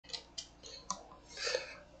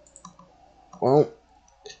Well,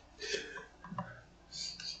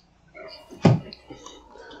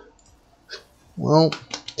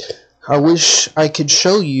 I wish I could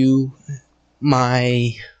show you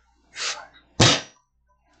my...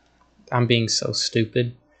 I'm being so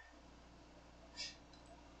stupid.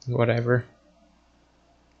 Whatever.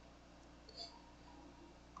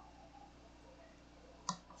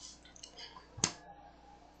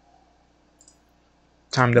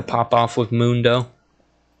 Time to pop off with Mundo.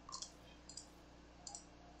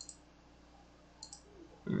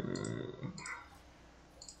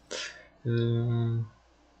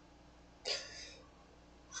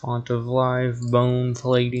 Font of Life, Bone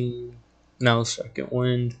Plating, no, Second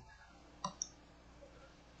Wind.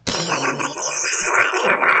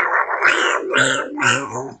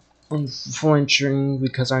 I'm flinching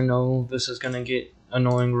because I know this is gonna get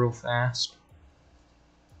annoying real fast.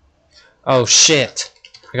 Oh shit!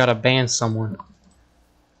 I gotta ban someone.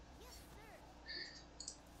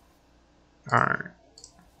 Alright.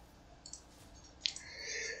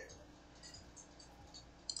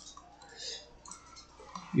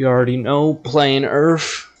 You already know, playing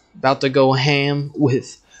URF, about to go ham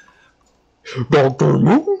with Dr.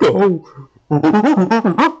 Mundo.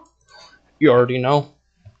 You already know.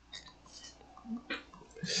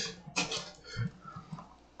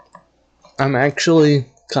 I'm actually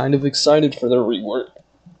kind of excited for the rework.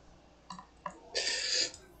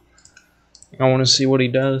 I want to see what he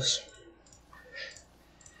does.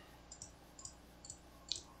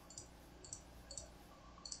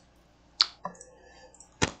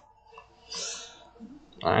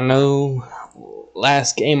 I know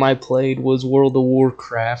last game I played was World of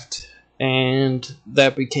Warcraft, and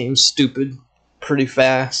that became stupid pretty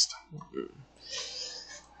fast.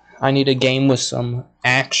 I need a game with some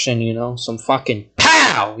action, you know, some fucking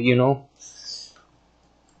POW, you know.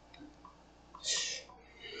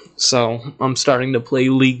 So, I'm starting to play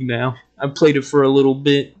League now. I played it for a little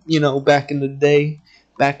bit, you know, back in the day,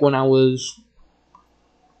 back when I was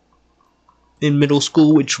in middle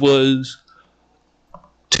school, which was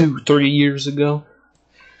 2-3 years ago.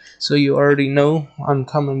 So you already know I'm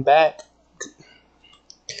coming back.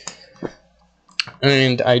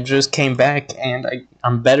 And I just came back and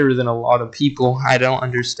I'm better than a lot of people. I don't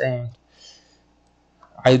understand.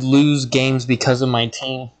 I lose games because of my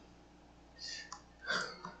team.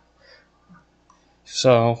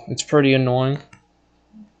 So it's pretty annoying.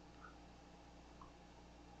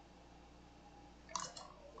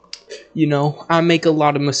 You know, I make a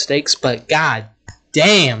lot of mistakes, but god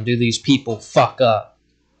damn do these people fuck up.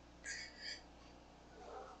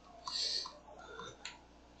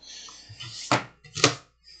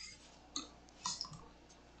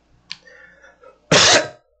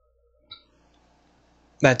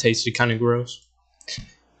 That tasted kind of gross.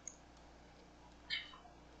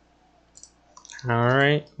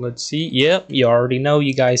 Alright, let's see. Yep, you already know.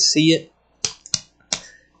 You guys see it.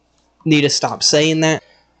 Need to stop saying that.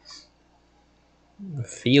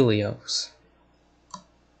 Phelios.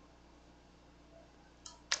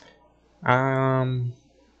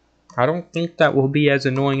 I don't think that will be as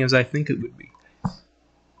annoying as I think it would be.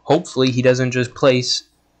 Hopefully he doesn't just place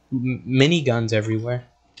miniguns everywhere.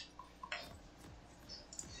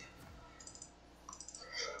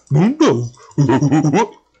 Mundo.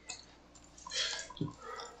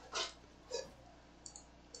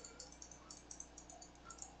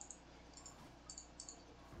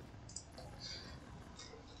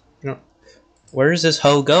 Where is this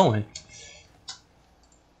hoe going?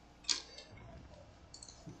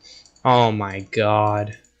 Oh my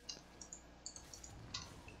god.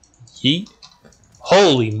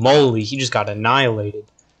 Holy moly, he just got annihilated.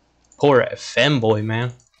 Poor femboy,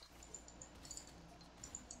 man.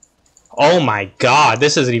 Oh my god,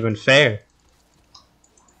 this isn't even fair.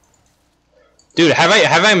 Dude, have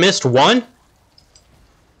I missed one?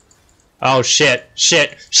 Oh shit.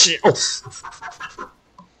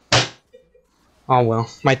 Oh well,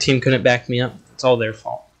 my team couldn't back me up. It's all their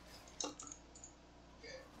fault.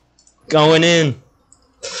 Going in.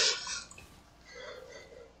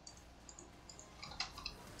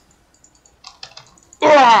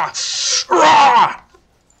 Rah! Rah!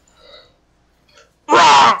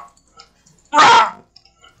 Rah! Rah!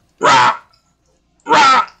 Rah!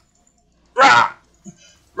 Rah! Rah!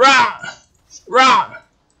 Rah! Rah!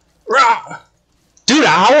 Rah! Dude,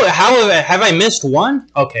 how have I missed one?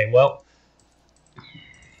 Okay, well.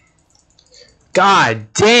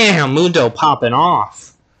 God damn, Mundo popping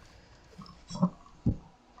off.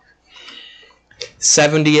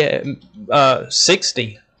 70,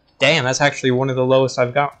 60. Damn, that's actually one of the lowest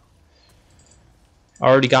I've got.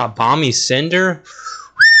 Already got Bomby Cinder.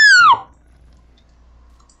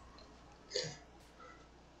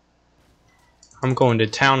 I'm going to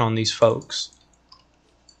town on these folks.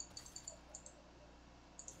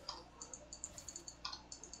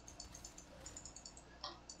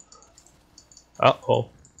 Uh-oh.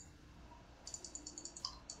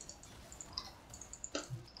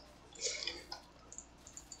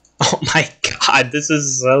 Oh my god, this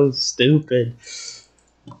is so stupid.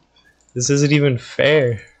 This isn't even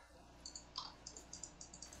fair.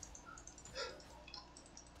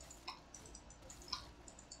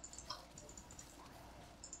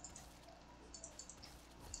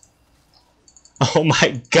 Oh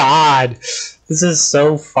my god. This is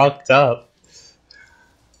so fucked up.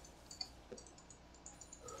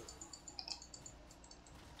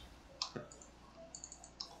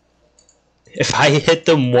 If I hit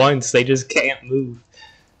them once, they just can't move.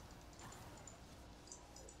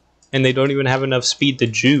 And they don't even have enough speed to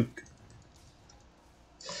juke.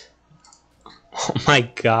 Oh my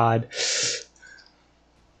god.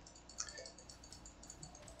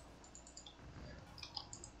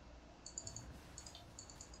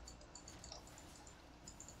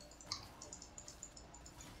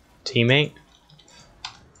 Teammate?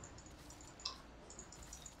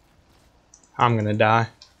 I'm gonna die.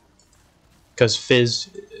 Because Fizz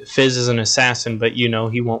is an assassin, but you know,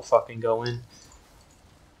 he won't fucking go in.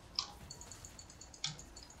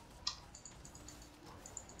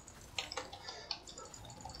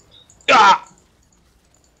 Ah!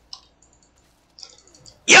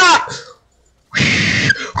 Yeah!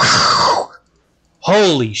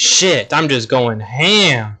 Holy shit, I'm just going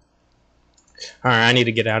ham. Alright, I need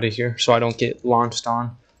to get out of here so I don't get launched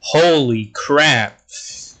on. Holy crap.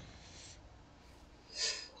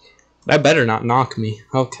 That better not knock me.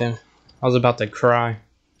 Okay. I was about to cry.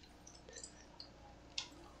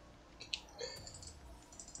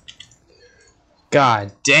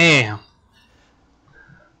 God damn.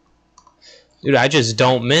 Dude, I just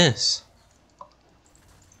don't miss.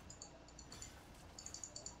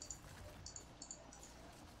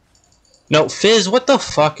 No, Fizz, what the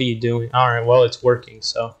fuck are you doing? Alright, well, it's working,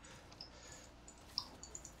 so.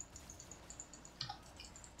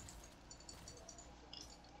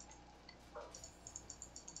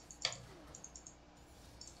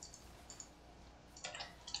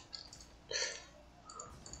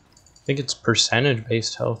 I think it's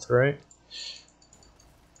percentage-based health, right?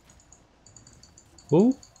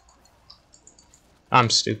 Ooh. I'm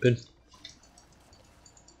stupid.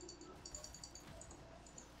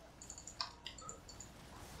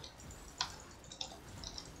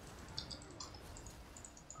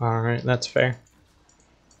 Alright, that's fair.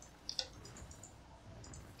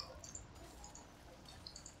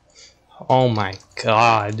 Oh my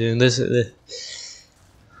god, dude. This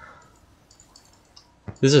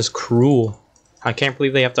is cruel. I can't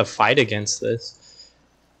believe they have to fight against this.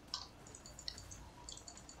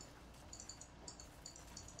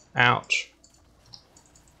 Ouch.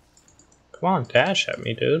 Come on, dash at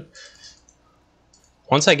me, dude.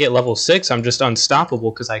 Once I get level 6, I'm just unstoppable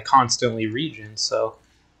because I constantly regen, so...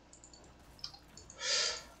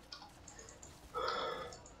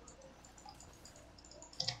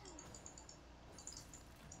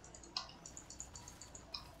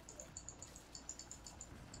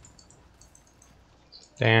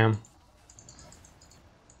 Damn.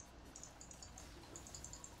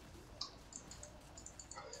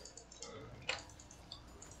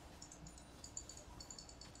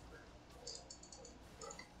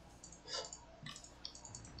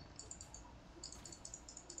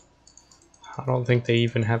 I don't think they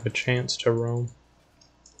even have a chance to roam.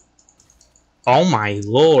 Oh my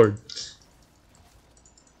lord.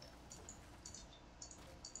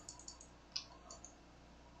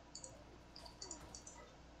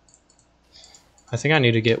 I think I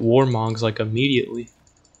need to get Warmogs like immediately.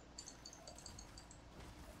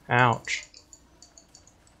 Ouch.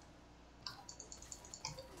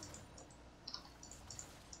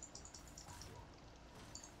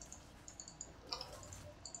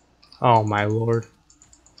 Oh my lord.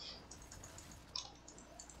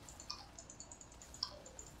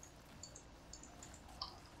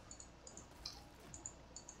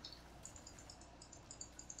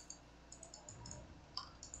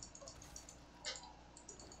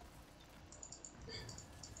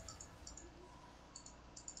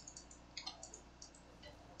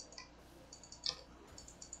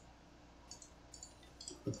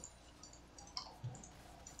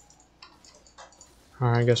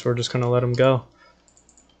 Alright, I guess we're just gonna let him go.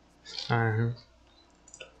 Alright.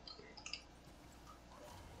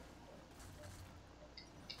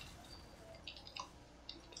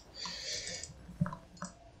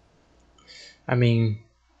 I mean,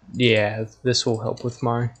 yeah, this will help with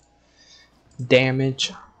my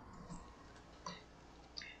damage.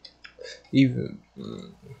 Even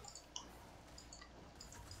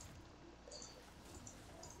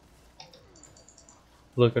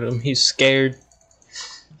look at him. He's scared.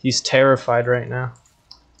 He's terrified right now.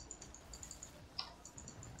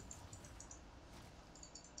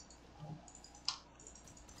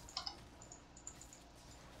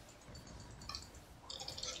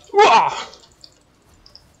 Wah!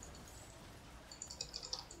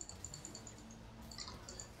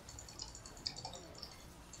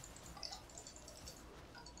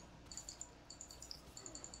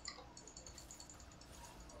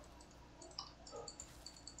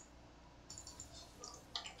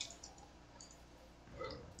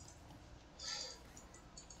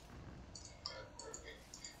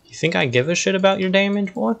 You think I give a shit about your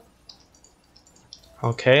damage, boy?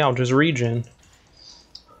 Okay, I'll just regen.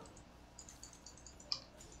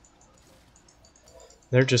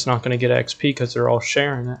 They're just not going to get XP because they're all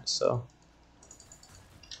sharing it, so.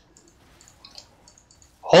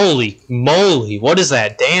 Holy moly, what is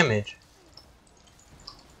that damage?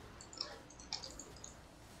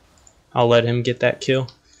 I'll let him get that kill.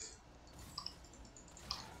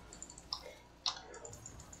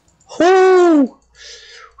 Whoo!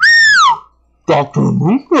 Dr.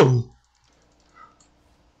 Mundo!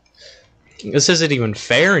 This isn't even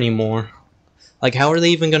fair anymore. Like, how are they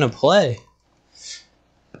even going to play?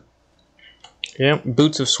 Yep,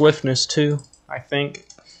 Boots of Swiftness too, I think.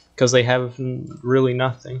 Because they have really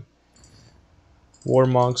nothing.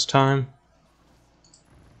 Warmog's time.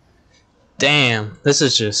 Damn, this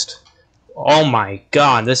is just... Oh my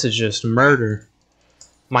god, this is just murder.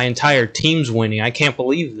 My entire team's winning. I can't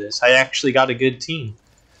believe this. I actually got a good team.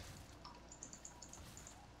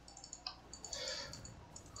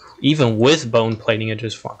 Even with bone plating, it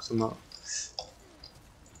just fucks them up.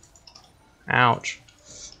 Ouch.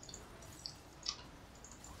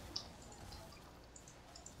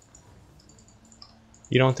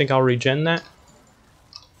 You don't think I'll regen that?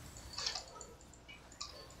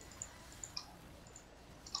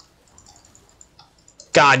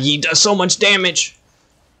 God, he does so much damage!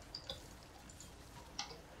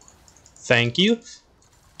 Thank you.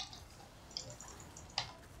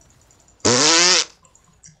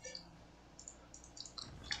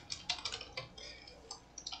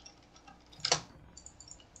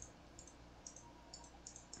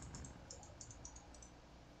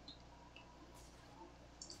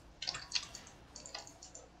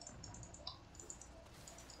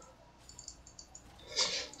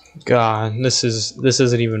 God, this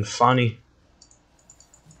isn't even funny.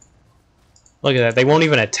 Look at that. They won't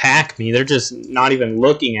even attack me. They're just not even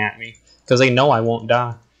looking at me because they know I won't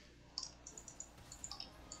die.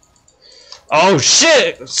 Oh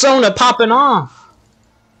shit! Sona popping off.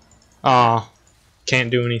 Aw, can't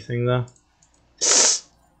do anything though.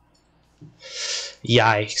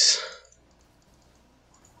 Yikes.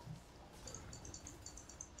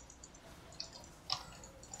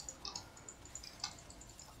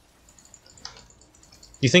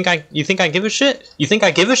 You think I give a shit? You think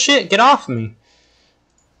I give a shit? Get off me.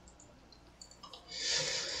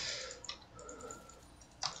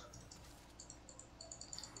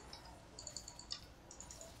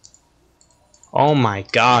 Oh my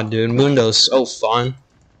god, dude. Mundo's so fun.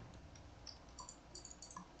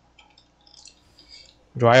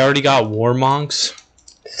 Do I already got war monks?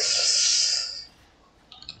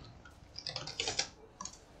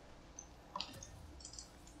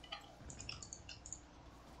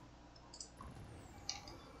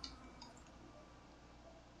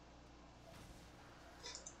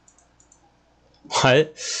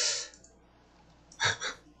 What?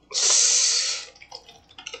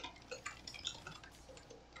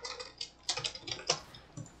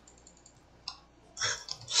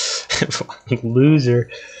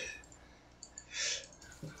 Loser.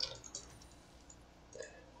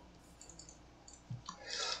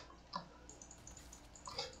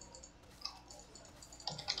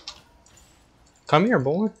 Come here,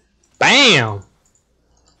 boy. Bam!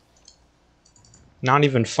 Not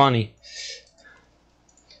even funny.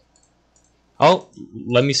 Oh,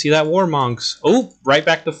 let me see that war monks. Oh, right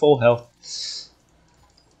back to full health.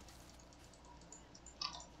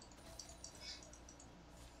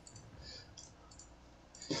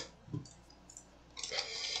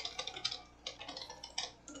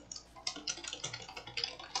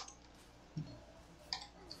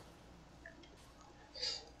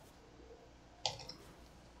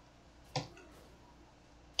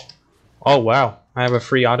 Oh wow, I have a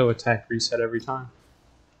free auto attack reset every time.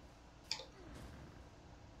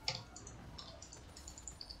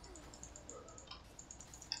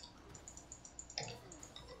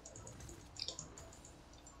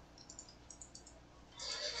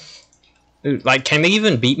 Dude, like, can they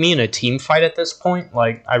even beat me in a team fight at this point?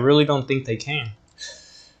 Like, I really don't think they can.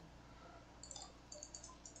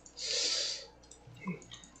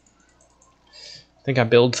 I think I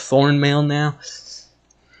build Thornmail now.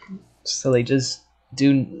 So they just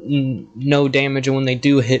do no damage, and when they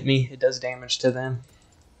do hit me, it does damage to them.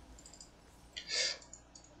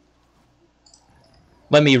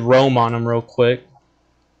 Let me roam on them real quick.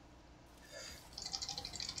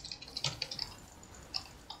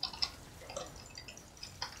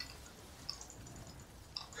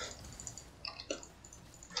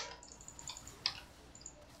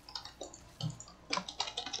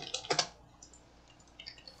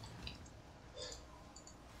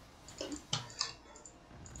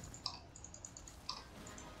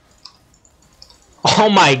 Oh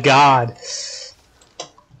my god.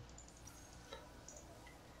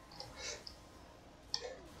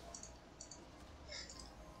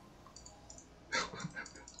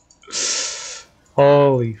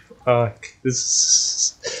 Holy fuck.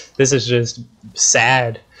 This is just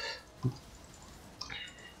sad.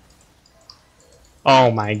 Oh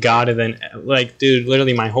my god, and then, like, dude,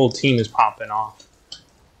 literally my whole team is popping off.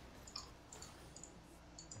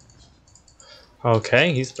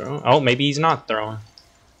 Okay, he's throwing. Oh, maybe he's not throwing.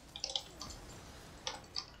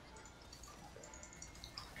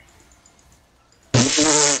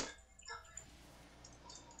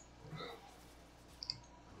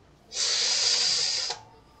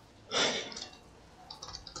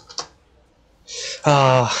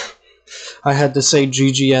 I had to say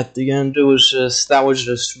GG at the end. It was just, that was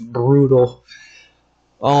just brutal.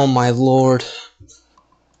 Oh my lord.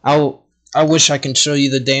 I wish I can show you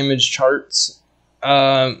the damage charts.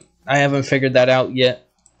 I haven't figured that out yet.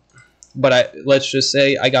 But let's just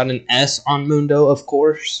say I got an S on Mundo, of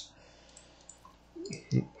course.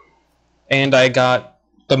 And I got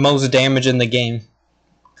the most damage in the game.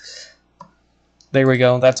 There we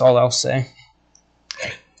go. That's all I'll say.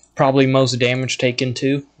 Probably most damage taken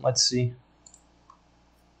too. Let's see.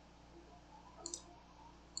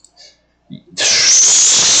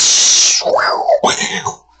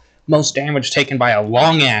 Most damage taken by a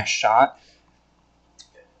long ass shot.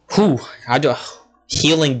 Whew. I do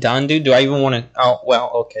healing done, dude. Do I even want to? Oh well,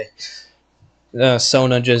 okay.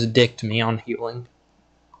 Sona just dicked me on healing.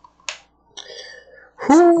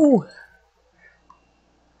 Whew.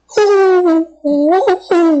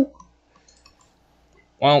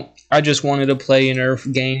 Well, I just wanted to play an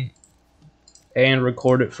URF game and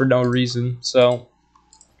record it for no reason, so.